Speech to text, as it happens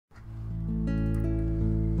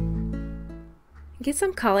Get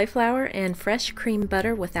some cauliflower and fresh cream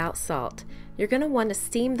butter without salt. You're going to want to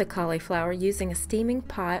steam the cauliflower using a steaming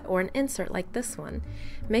pot or an insert like this one.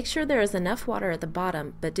 Make sure there is enough water at the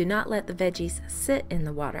bottom, but do not let the veggies sit in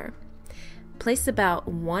the water. Place about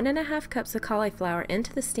 1½ cups of cauliflower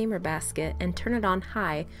into the steamer basket and turn it on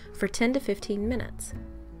high for 10 to 15 minutes.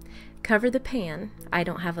 Cover the pan. I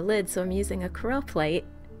don't have a lid, so I'm using a Corelle plate.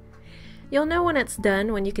 You'll know when it's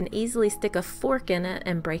done when you can easily stick a fork in it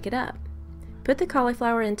and break it up. Put the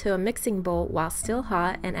cauliflower into a mixing bowl while still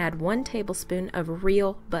hot and add 1 tablespoon of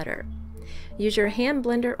real butter. Use your hand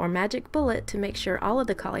blender or magic bullet to make sure all of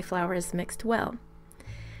the cauliflower is mixed well.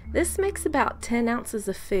 This makes about 10 ounces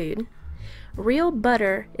of food. Real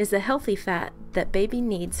butter is a healthy fat that baby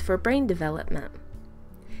needs for brain development.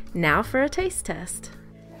 Now for a taste test.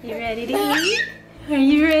 You ready to eat? Are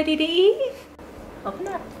you ready to eat? Open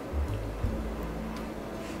up.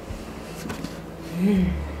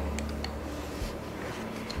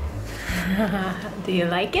 Do you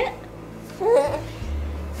like it?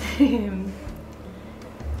 Do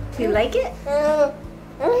you like it?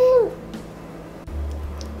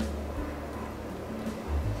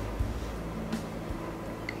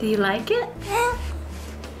 Do you like it?